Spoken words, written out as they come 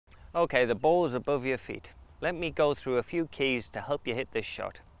Okay, the ball is above your feet. Let me go through a few keys to help you hit this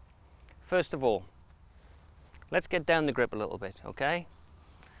shot. First of all, let's get down the grip a little bit, okay?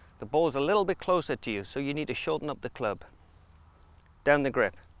 The ball's a little bit closer to you, so you need to shorten up the club. Down the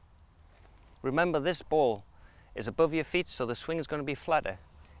grip. Remember, this ball is above your feet, so the swing is going to be flatter.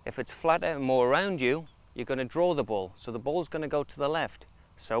 If it's flatter and more around you, you're going to draw the ball, so the ball's going to go to the left.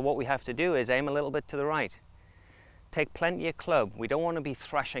 So what we have to do is aim a little bit to the right. Take plenty of club. We don't want to be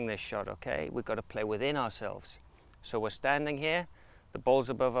thrashing this shot, okay? We've got to play within ourselves. So we're standing here, the ball's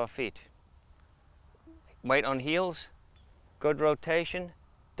above our feet. Weight on heels, good rotation,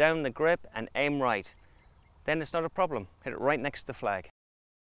 down the grip and aim right. Then it's not a problem. Hit it right next to the flag.